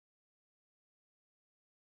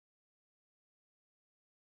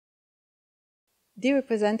dear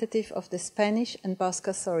representative of the Spanish and Basque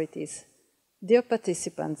authorities, dear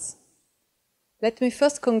participants, let me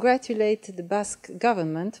first congratulate the Basque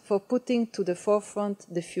government for putting to the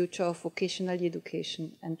forefront the future of vocational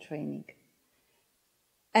education and training.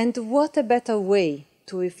 And what a better way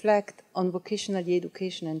to reflect on vocational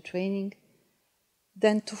education and training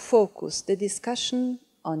than to focus the discussion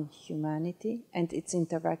on humanity and its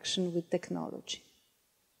interaction with technology.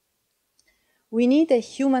 We need a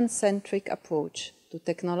human-centric approach to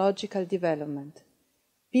technological development.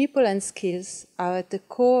 People and skills are at the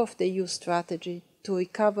core of the EU strategy to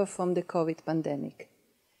recover from the COVID pandemic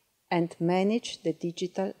and manage the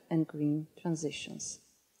digital and green transitions.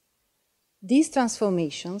 These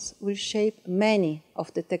transformations will shape many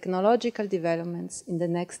of the technological developments in the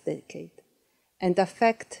next decade and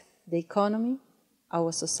affect the economy,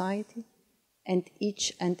 our society, and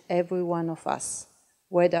each and every one of us,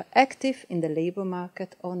 whether active in the labor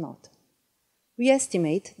market or not. We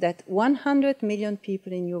estimate that 100 million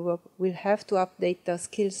people in Europe will have to update their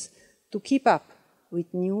skills to keep up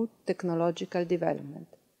with new technological development.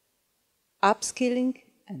 Upskilling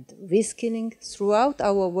and reskilling throughout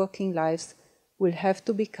our working lives will have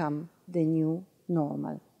to become the new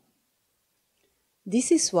normal.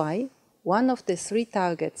 This is why one of the 3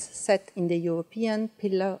 targets set in the European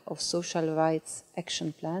Pillar of Social Rights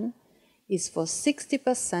Action Plan is for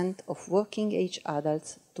 60% of working-age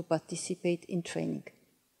adults to participate in training.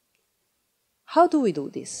 How do we do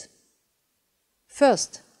this?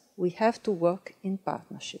 First, we have to work in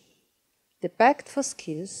partnership. The Pact for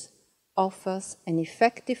Skills offers an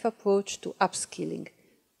effective approach to upskilling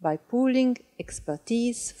by pooling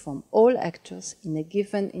expertise from all actors in a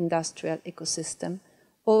given industrial ecosystem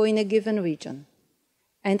or in a given region.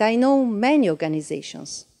 And I know many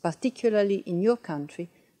organizations, particularly in your country,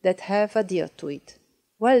 that have adhered to it.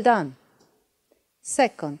 Well done!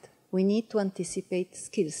 Second, we need to anticipate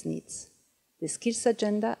skills needs. The skills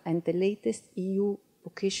agenda and the latest EU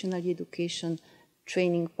vocational education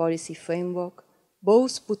training policy framework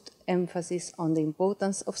both put emphasis on the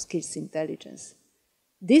importance of skills intelligence.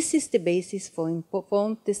 This is the basis for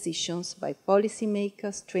informed decisions by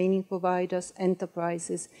policymakers, training providers,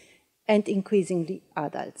 enterprises, and increasingly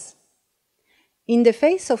adults. In the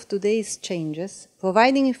face of today's changes,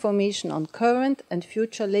 providing information on current and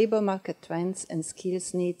future labor market trends and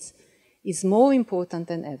skills needs is more important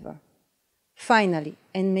than ever. Finally,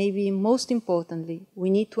 and maybe most importantly, we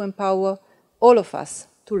need to empower all of us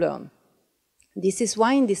to learn. This is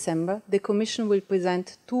why in December the Commission will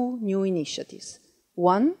present 2 new initiatives.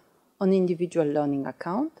 One on individual learning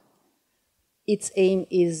account. Its aim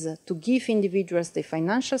is to give individuals the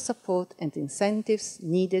financial support and incentives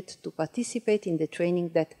needed to participate in the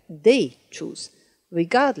training that they choose,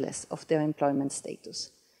 regardless of their employment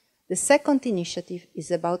status. The second initiative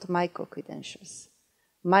is about micro-credentials.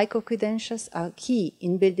 Micro-credentials are key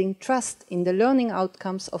in building trust in the learning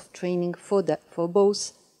outcomes of training for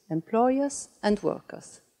both employers and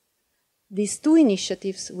workers. These 2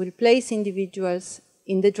 initiatives will place individuals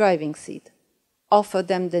in the driving seat, offer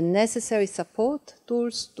them the necessary support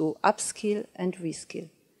tools to upskill and reskill,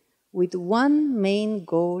 with one main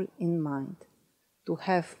goal in mind: to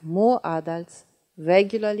have more adults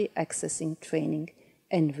regularly accessing training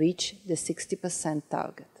and reach the 60%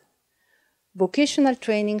 target. Vocational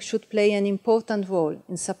training should play an important role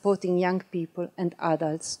in supporting young people and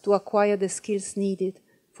adults to acquire the skills needed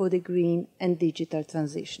for the green and digital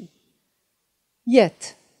transition.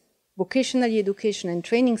 Yet, vocational education and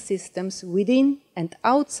training systems within and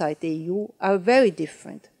outside the EU are very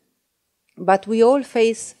different. But we all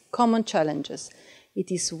face common challenges.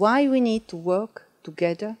 It is why we need to work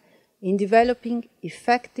together in developing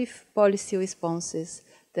effective policy responses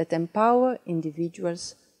that empower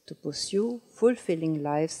individuals to pursue fulfilling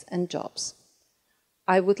lives and jobs.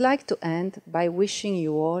 I would like to end by wishing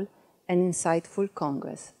you all an insightful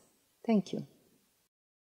Congress. Thank you.